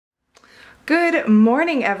Good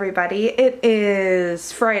morning, everybody. It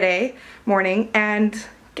is Friday morning, and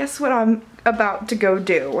guess what I'm about to go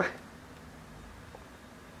do?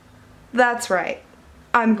 That's right.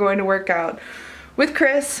 I'm going to work out with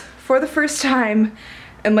Chris for the first time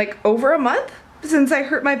in like over a month since I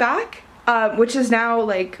hurt my back, which is now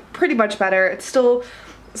like pretty much better. It's still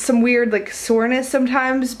some weird like soreness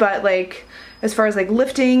sometimes, but like as far as like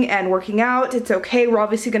lifting and working out, it's okay. We're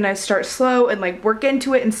obviously gonna start slow and like work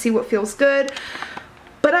into it and see what feels good.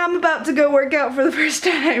 But I'm about to go work out for the first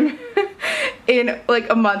time in like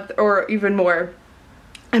a month or even more.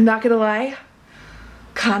 I'm not gonna lie,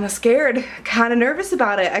 kind of scared, kind of nervous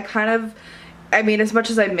about it. I mean, as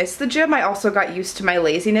much as I miss the gym, I also got used to my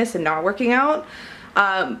laziness and not working out.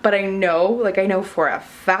 But I know for a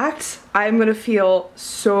fact, I'm gonna feel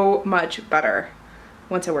so much better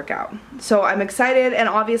once I work out. So I'm excited, and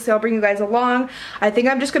obviously I'll bring you guys along. I think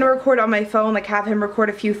I'm just gonna record on my phone, like have him record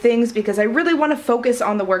a few things, because I really wanna focus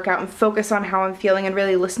on the workout and focus on how I'm feeling and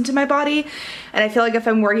really listen to my body. And I feel like if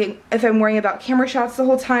I'm worrying about camera shots the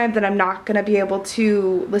whole time, then I'm not gonna be able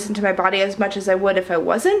to listen to my body as much as I would if I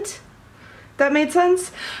wasn't. That made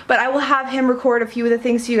sense? But I will have him record a few of the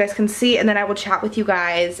things so you guys can see, and then I will chat with you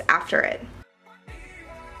guys after it.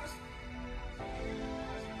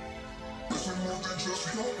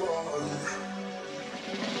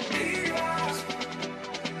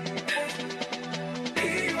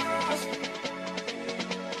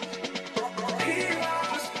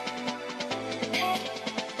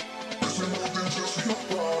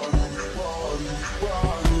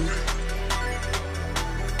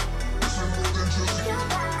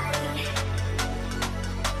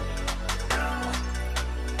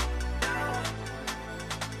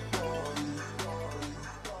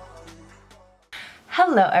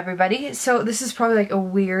 Hello everybody. So this is probably like a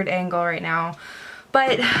weird angle right now,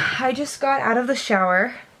 but I just got out of the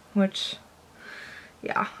shower, which,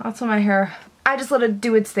 yeah, that's my hair. I just let it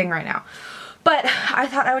do its thing right now. But I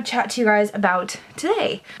thought I would chat to you guys about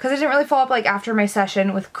today, because I didn't really follow up like after my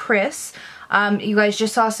session with Chris. You guys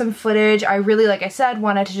just saw some footage. I really, like I said,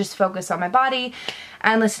 wanted to just focus on my body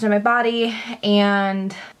and listen to my body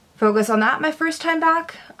and focus on that my first time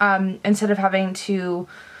back, instead of having to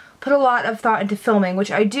put a lot of thought into filming,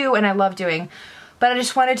 which I do and I love doing. But I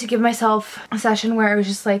just wanted to give myself a session where it was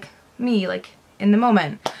just like me, like in the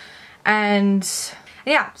moment. And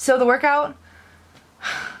yeah, so the workout,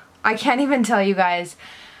 I can't even tell you guys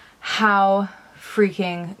how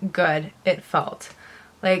freaking good it felt.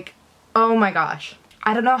 Like, oh my gosh.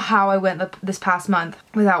 I don't know how I went this past month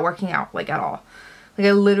without working out, like, at all. Like,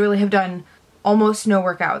 I literally have done almost no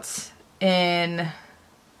workouts in,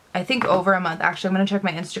 I think, over a month. Actually, I'm gonna check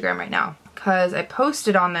my Instagram right now, because I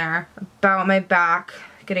posted on there about my back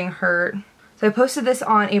getting hurt. So I posted this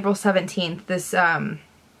on April 17th, this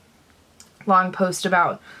long post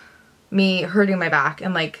about me hurting my back,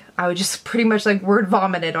 and like I would just pretty much like word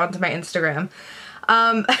vomited onto my Instagram.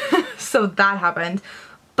 So that happened,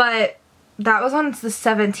 but that was on the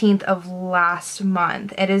 17th of last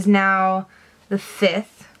month. It is now the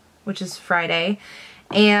 5th, which is Friday,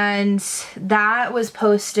 and that was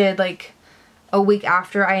posted like a week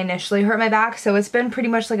after I initially hurt my back. So it's been pretty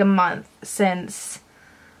much like a month since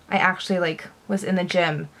I actually like was in the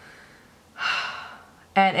gym.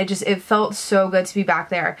 And it felt so good to be back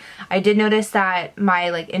there. I did notice that my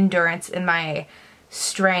like endurance and my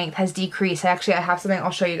strength has decreased. I have something,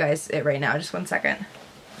 I'll show you guys it right now, just one second.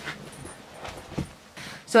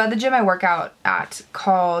 So at the gym I work out at,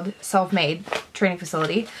 called Self-Made Training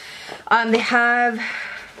Facility, they have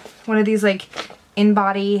one of these like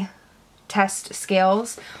in-body test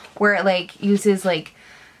scales where it like uses like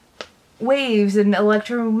waves and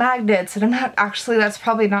electromagnets, and I'm not actually, that's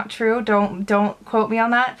probably not true, don't quote me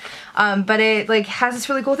on that, but it like has this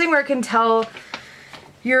really cool thing where it can tell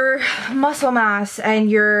your muscle mass and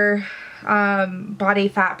your body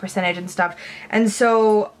fat percentage and stuff. And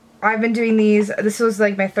so I've been doing these. This was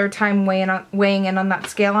like my third time weighing in on that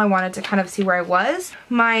scale. I wanted to kind of see where I was.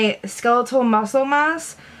 My skeletal muscle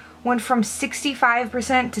mass went from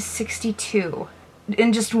 65% to 62.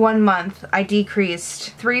 In just 1 month, I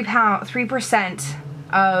decreased 3%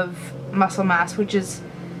 of muscle mass, which is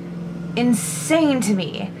insane to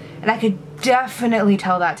me. And I could definitely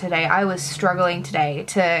tell that today. I was struggling today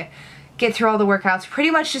to get through all the workouts.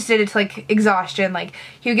 Pretty much just did it to like exhaustion. Like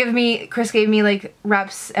Chris gave me like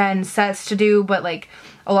reps and sets to do, but like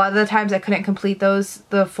a lot of the times I couldn't complete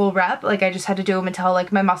the full rep. Like I just had to do them until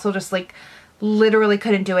like my muscle just like literally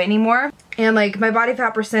couldn't do it anymore. And like my body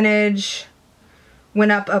fat percentage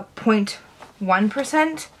went up a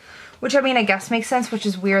 0.1%, which I mean I guess makes sense, which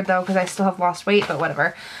is weird though because I still have lost weight, but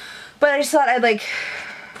whatever. But I just thought I'd like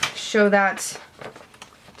show that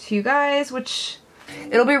to you guys, which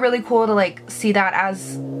it'll be really cool to like see that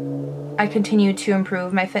as I continue to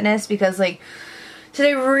improve my fitness, because like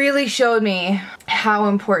today really showed me how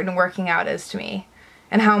important working out is to me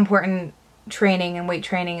and how important training and weight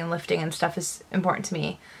training and lifting and stuff is important to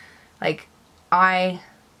me. Like, I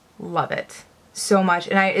love it so much,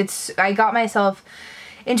 and I got myself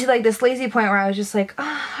into like this lazy point where I was just like,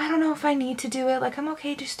 oh, I don't know if I need to do it, like I'm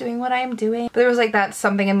okay just doing what I'm doing. But there was like that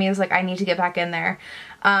something in me was like, I need to get back in there.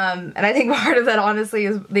 And I think part of that honestly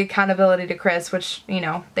is the accountability to Chris, which, you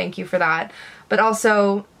know, thank you for that. But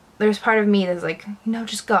also there's part of me that's like, no,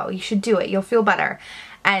 just go, you should do it, you'll feel better.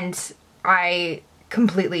 And I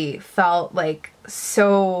completely felt like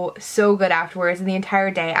so good afterwards, and the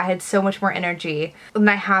entire day I had so much more energy than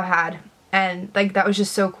I have had, and like that was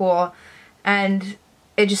just so cool, and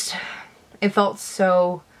it felt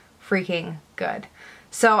so freaking good.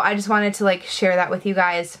 So I just wanted to like share that with you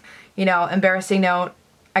guys. You know, embarrassing note,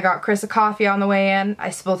 I got Chris a coffee on the way in.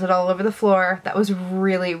 I spilled it all over the floor. That was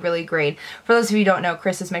really, really great. For those of you who don't know,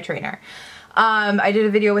 Chris is my trainer. I did a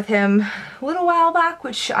video with him a little while back,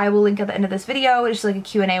 which I will link at the end of this video. It's just like a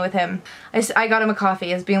Q&A with him. I got him a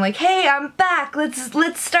coffee as being like, hey, I'm back, let's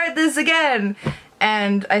start this again.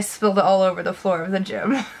 And I spilled it all over the floor of the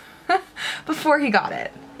gym before he got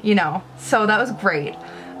it, you know. So that was great.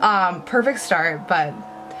 Perfect start, but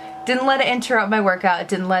didn't let it interrupt my workout,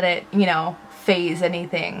 didn't let it, you know, phase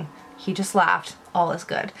anything. He just laughed. All is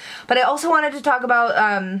good. But I also wanted to talk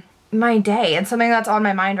about my day and something that's on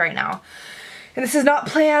my mind right now. And this is not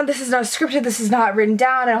planned, this is not scripted, this is not written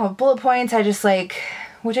down, I don't have bullet points, I just like,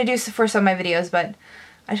 which I do for some of my videos, but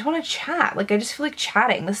I just want to chat. Like, I just feel like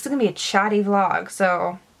chatting. This is gonna be a chatty vlog,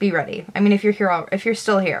 so be ready. I mean, if you're here, if you're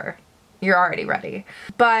still here, you're already ready.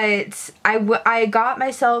 But I got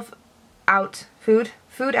myself out food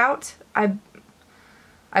out. I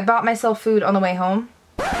bought myself food on the way home.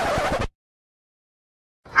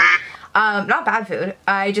 Not bad food.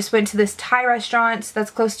 I just went to this Thai restaurant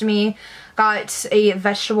that's close to me, got a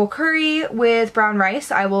vegetable curry with brown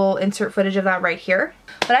rice. I will insert footage of that right here.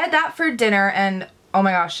 But I had that for dinner, and oh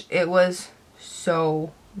my gosh, it was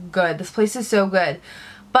so good. This place is so good.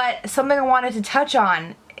 But something I wanted to touch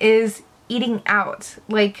on is eating out.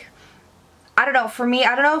 Like, I don't know, for me,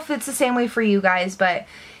 I don't know if it's the same way for you guys, but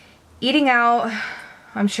eating out,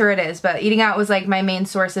 I'm sure it is, but eating out was like my main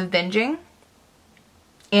source of binging,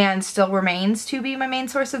 and still remains to be my main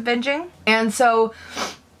source of binging. And so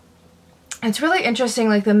it's really interesting,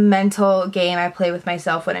 like the mental game I play with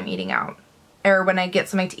myself when I'm eating out, or when I get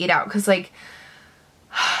something to eat out, because like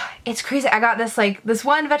it's crazy. I got this like this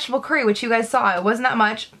one vegetable curry, which you guys saw, it wasn't that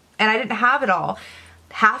much, and I didn't have it all.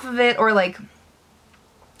 Half of it, or like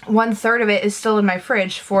 1/3 of it, is still in my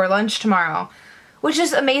fridge for lunch tomorrow, which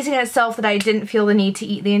is amazing in itself that I didn't feel the need to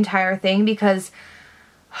eat the entire thing, because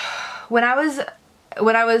when I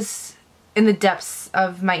was in the depths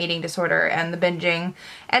of my eating disorder and the binging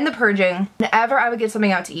and the purging, whenever I would get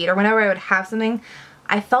something out to eat, or whenever I would have something,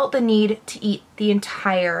 I felt the need to eat the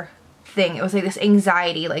entire thing. It was like this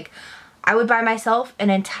anxiety. Like, I would buy myself an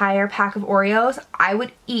entire pack of Oreos. I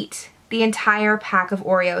would eat the entire pack of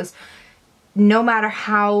Oreos, no matter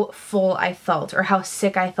how full I felt or how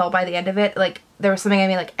sick I felt by the end of it. Like, there was something in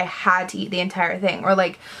me, like, I had to eat the entire thing. Or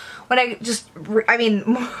like, when I just, I mean,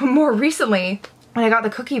 more recently, when I got the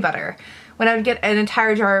cookie butter, when I would get an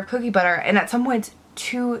entire jar of cookie butter, and at some points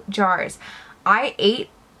 2 jars, I ate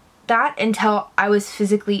that until I was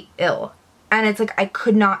physically ill. And it's like I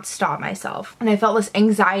could not stop myself, and I felt this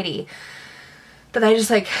anxiety that I just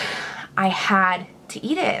like, I had to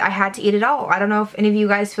eat it. I had to eat it all. I don't know if any of you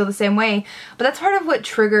guys feel the same way, but that's part of what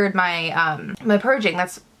triggered my my purging.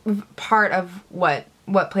 That's part of what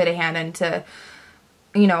played a hand into,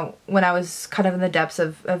 you know, when I was kind of in the depths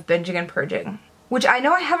of binging and purging, which I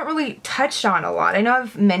know I haven't really touched on a lot. I know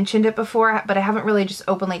I've mentioned it before, but I haven't really just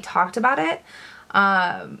openly talked about it.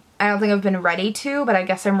 I don't think I've been ready to, but I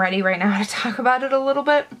guess I'm ready right now to talk about it a little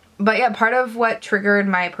bit. But yeah, part of what triggered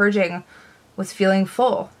my purging was feeling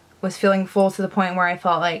full. Was feeling full to the point where I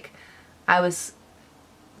felt like I was,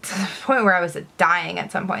 to the point where I was dying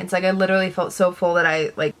at some points. Like, I literally felt so full that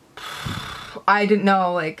I didn't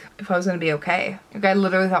know, like, if I was gonna be okay. Like, I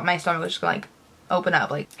literally thought my stomach was just gonna, like, open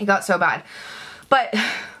up. Like, it got so bad. But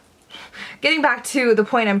getting back to the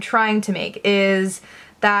point I'm trying to make is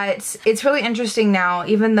that it's really interesting now,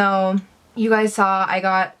 even though you guys saw I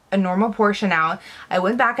got a normal portion out, I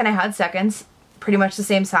went back and I had seconds, pretty much the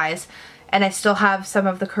same size, and I still have some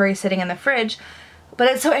of the curry sitting in the fridge. But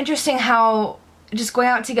it's so interesting how just going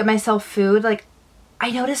out to get myself food, like,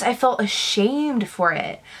 I noticed I felt ashamed for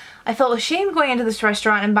it. I felt ashamed going into this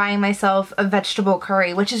restaurant and buying myself a vegetable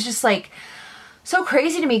curry, which is just like so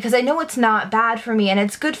crazy to me because I know it's not bad for me and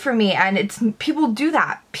it's good for me, and it's, people do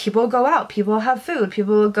that. People go out, people have food,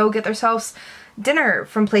 people go get themselves dinner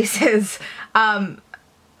from places.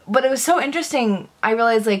 But it was so interesting. I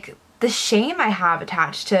realized like the shame I have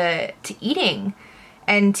attached to eating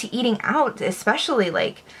and to eating out, especially.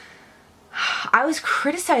 Like, I was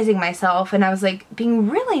criticizing myself and I was like being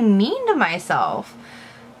really mean to myself,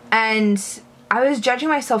 and I was judging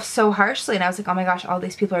myself so harshly, and I was like, oh my gosh, all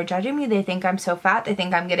these people are judging me. They think I'm so fat. They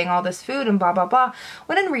think I'm getting all this food and blah, blah, blah.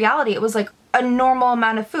 When in reality, it was like a normal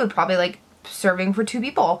amount of food, probably like serving for 2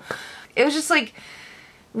 people. It was just like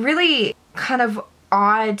really kind of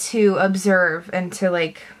odd to observe and to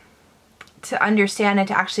like, to understand and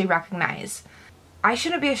to actually recognize. I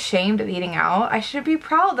shouldn't be ashamed of eating out. I should be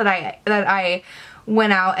proud that I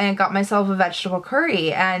went out and got myself a vegetable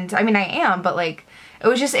curry. And I mean, I am, but like, it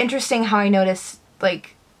was just interesting how I noticed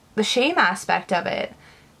like the shame aspect of it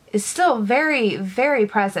is still very, very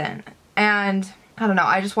present. And I don't know,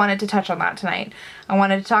 I just wanted to touch on that tonight. I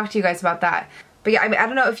wanted to talk to you guys about that. But yeah, I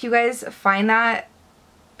don't know if you guys find that,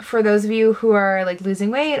 for those of you who are like losing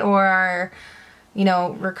weight or are, you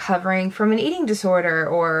know, recovering from an eating disorder,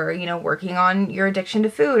 or, you know, working on your addiction to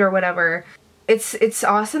food or whatever. It's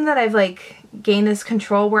awesome that I've like gained this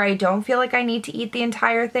control where I don't feel like I need to eat the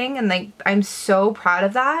entire thing, and like I'm so proud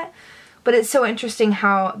of that. But it's so interesting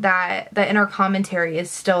how that inner commentary is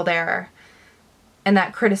still there and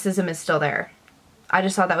that criticism is still there. I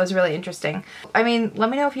just thought that was really interesting. I mean, let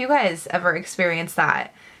me know if you guys ever experience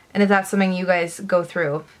that and if that's something you guys go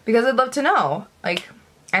through, because I'd love to know. Like,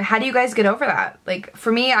 and how do you guys get over that? Like,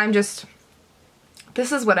 for me, I'm just,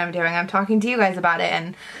 this is what I'm doing. I'm talking to you guys about it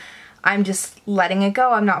and I'm just letting it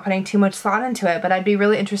go. I'm not putting too much thought into it, but I'd be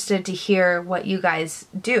really interested to hear what you guys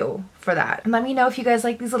do for that. And let me know if you guys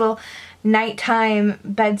like these little nighttime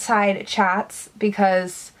bedside chats,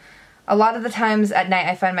 because a lot of the times at night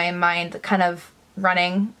I find my mind kind of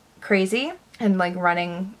running crazy and like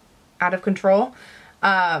running out of control.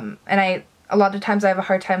 And a lot of times I have a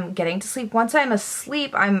hard time getting to sleep. Once I'm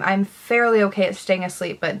asleep, I'm fairly okay at staying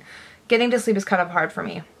asleep, but getting to sleep is kind of hard for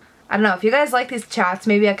me. I don't know, if you guys like these chats,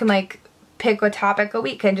 maybe I can like pick a topic a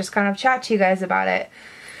week and just kind of chat to you guys about it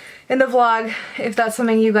in the vlog, if that's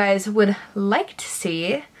something you guys would like to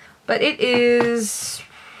see. But it is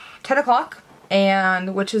 10 o'clock,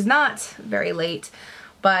 and which is not very late,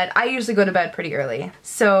 but I usually go to bed pretty early.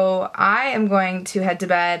 So I am going to head to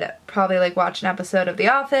bed, probably like watch an episode of The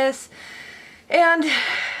Office and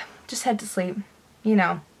just head to sleep. You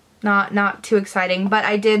know, not too exciting, but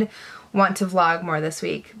I did want to vlog more this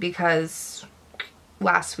week because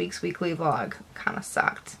last week's weekly vlog kind of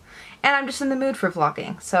sucked. And I'm just in the mood for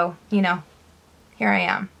vlogging, so, you know, here I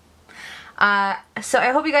am. So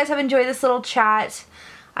I hope you guys have enjoyed this little chat.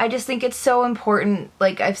 I just think it's so important,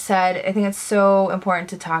 like I've said, I think it's so important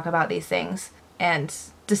to talk about these things and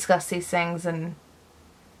discuss these things and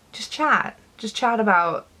just chat. Just chat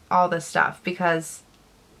about all this stuff, because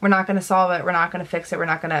we're not going to solve it, we're not going to fix it, we're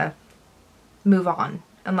not going to move on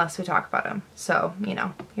unless we talk about them. So, you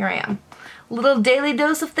know, here I am. Little daily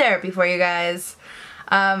dose of therapy for you guys.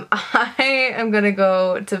 I am gonna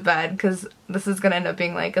go to bed because this is gonna end up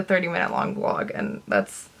being like a 30-minute long vlog, and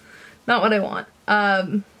that's not what I want.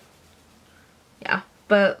 Yeah,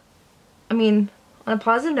 but I mean, on a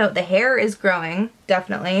positive note, the hair is growing,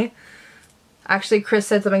 definitely. Actually, Chris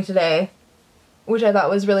said something today, which I thought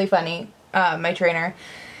was really funny, my trainer.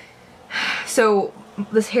 So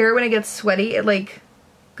this hair, when it gets sweaty, it like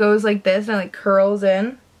goes like this and it like curls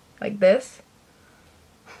in like this,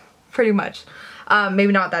 pretty much.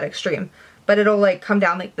 Maybe not that extreme, but it'll like come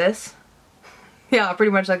down like this. Yeah,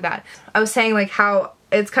 pretty much like that. I was saying like how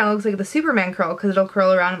it's kind of looks like the Superman curl, because it'll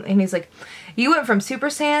curl around, and he's like, you went from Super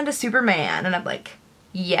Saiyan to Superman, and I'm like,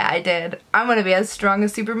 yeah, I did. I'm gonna be as strong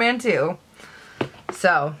as Superman too.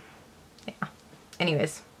 So yeah,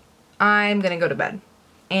 anyways, I'm gonna go to bed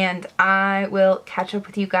and I will catch up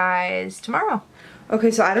with you guys tomorrow.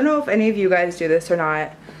 Okay, so I don't know if any of you guys do this or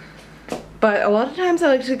not, but a lot of times I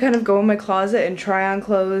like to kind of go in my closet and try on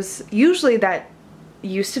clothes, usually that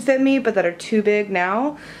used to fit me but that are too big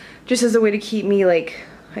now, just as a way to keep me, like,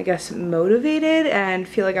 I guess, motivated and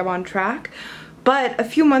feel like I'm on track. But a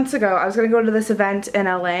few months ago, I was gonna go to this event in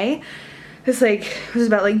LA. This, like, it was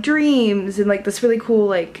about, like, dreams and, like, this really cool,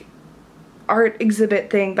 like, art exhibit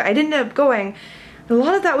thing, but I didn't end up going. A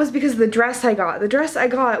lot of that was because of the dress I got. The dress I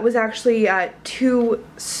got was actually too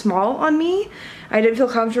small on me. I didn't feel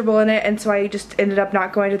comfortable in it, and so I just ended up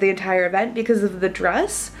not going to the entire event because of the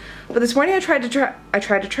dress. But this morning this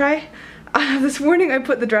morning I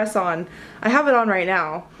put the dress on. I have it on right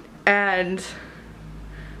now. and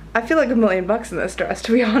I feel like $1,000,000 in this dress,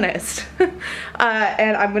 to be honest.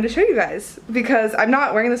 And I'm gonna show you guys because I'm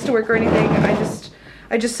not wearing this to work or anything.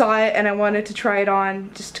 I just saw it and I wanted to try it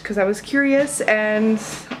on just because I was curious, and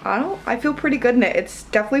I feel pretty good in it. It's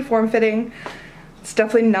definitely form-fitting. It's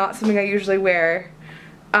definitely not something I usually wear.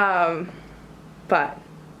 But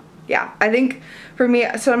yeah, I think for me,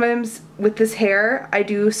 sometimes with this hair, I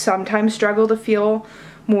do sometimes struggle to feel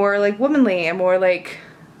more like womanly and more like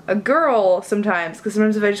a girl sometimes, because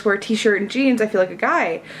sometimes if I just wear a t-shirt and jeans, I feel like a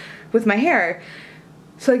guy with my hair.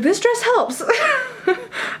 So like this dress helps.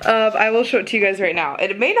 I will show it to you guys right now.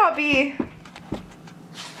 It may not be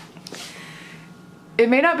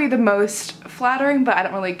the most flattering, but I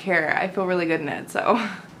don't really care. I feel really good in it, so.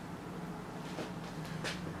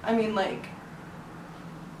 I mean, like,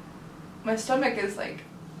 my stomach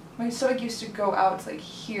used to go out to like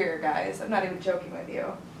here, guys. I'm not even joking with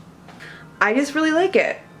you. I just really like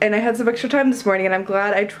it, and I had some extra time this morning and I'm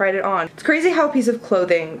glad I tried it on. It's crazy how a piece of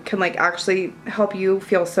clothing can like actually help you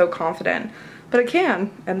feel so confident, but it can,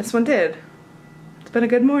 and this one did. It's been a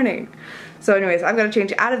good morning. So anyways, I've got to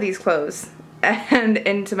change out of these clothes and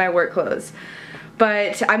into my work clothes.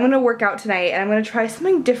 But I'm gonna work out tonight and I'm gonna try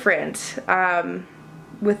something different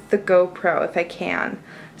with the GoPro if I can.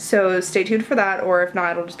 So stay tuned for that, or if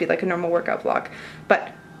not, it'll just be like a normal workout vlog.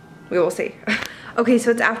 But we will see. Okay,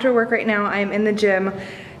 so it's after work right now. I am in the gym,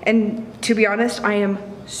 and to be honest, I am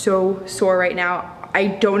so sore right now. I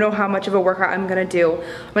don't know how much of a workout I'm gonna do.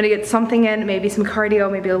 I'm gonna get something in, maybe some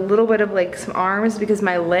cardio, maybe a little bit of like some arms, because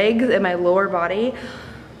my legs and my lower body,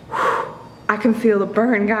 I can feel the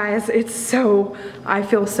burn, guys. I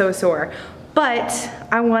feel so sore. But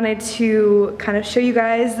I wanted to kind of show you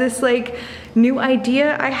guys this like new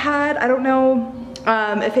idea I had. I don't know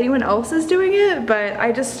if anyone else is doing it, but I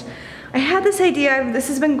had this idea. This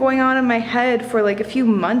has been going on in my head for like a few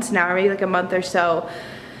months now, or maybe like a month or so.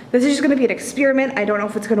 This is just gonna be an experiment. I don't know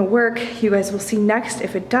if it's gonna work. You guys will see next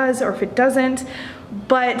if it does or if it doesn't.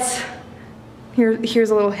 But here's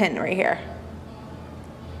a little hint right here.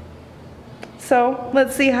 So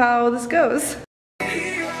let's see how this goes.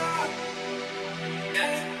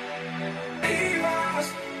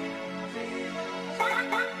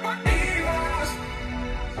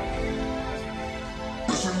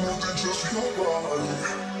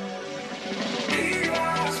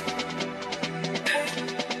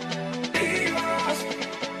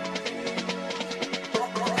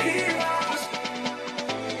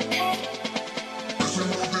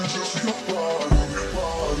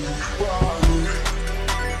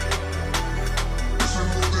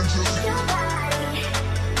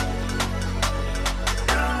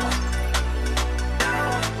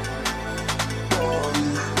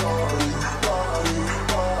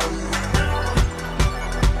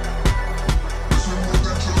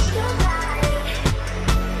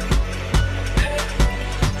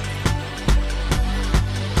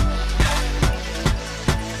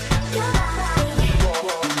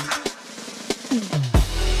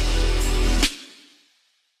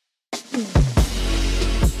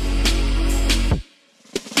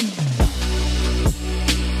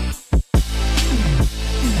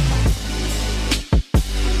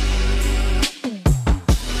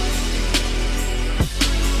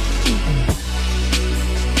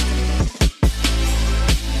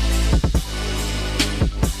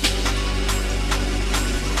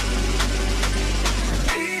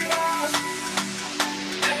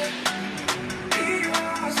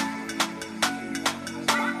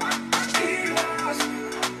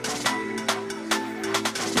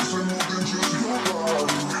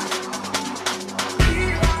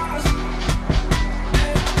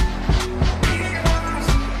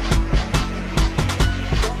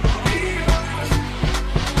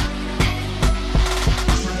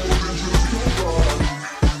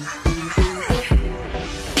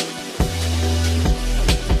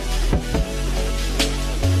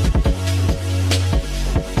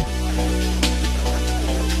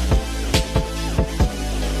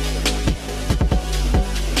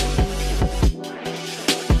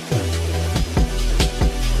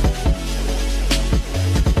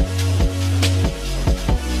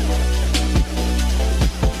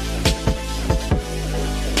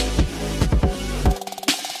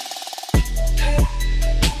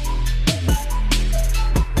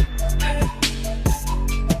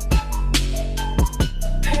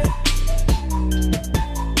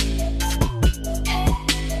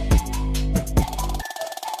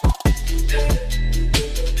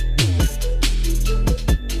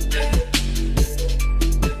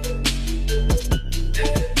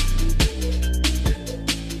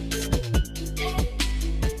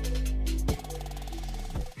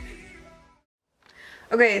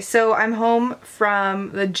 Okay, so I'm home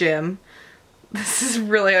from the gym. This is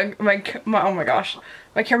really, oh my gosh.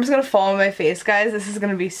 My camera's gonna fall on my face, guys. This is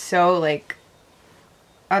gonna be so, like,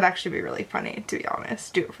 that'd actually be really funny, to be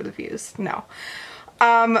honest. Do it for the views. No.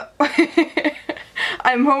 I'm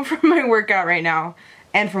home from my workout right now,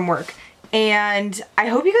 and from work. And I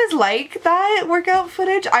hope you guys like that workout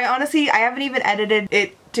footage. I haven't even edited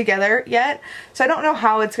it together yet, so I don't know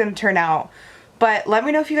how it's gonna turn out. But let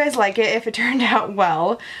me know if you guys like it, if it turned out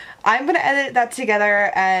well. I'm gonna edit that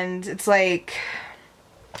together, and it's like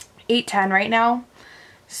 8:10 right now.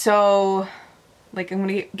 So, like, I'm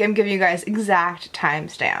giving you guys exact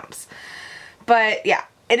timestamps. But yeah,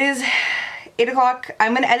 it is 8 o'clock.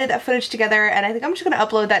 I'm gonna edit that footage together, and I think I'm just gonna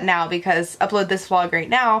upload that now, because upload this vlog right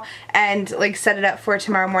now and like set it up for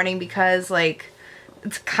tomorrow morning, because like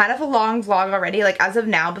it's kind of a long vlog already. Like, as of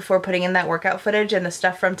now, before putting in that workout footage and the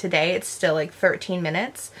stuff from today, it's still like 13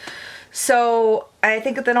 minutes. So I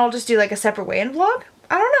think then I'll just do like a separate weigh-in vlog.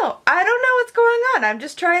 I don't know what's going on. I'm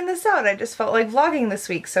just trying this out. I just felt like vlogging this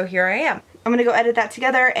week, so here I am. I'm gonna go edit that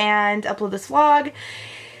together and upload this vlog.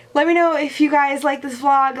 Let me know if you guys like this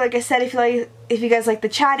vlog. Like I said, if you guys like the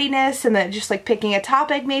chattiness and the just like picking a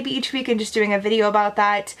topic maybe each week and just doing a video about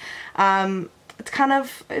that. It's kind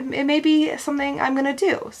of, it may be something I'm gonna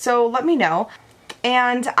do. So let me know.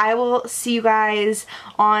 And I will see you guys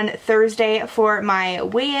on Thursday for my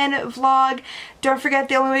weigh-in vlog. Don't forget,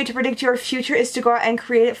 the only way to predict your future is to go out and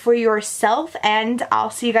create it for yourself, and I'll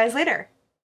see you guys later.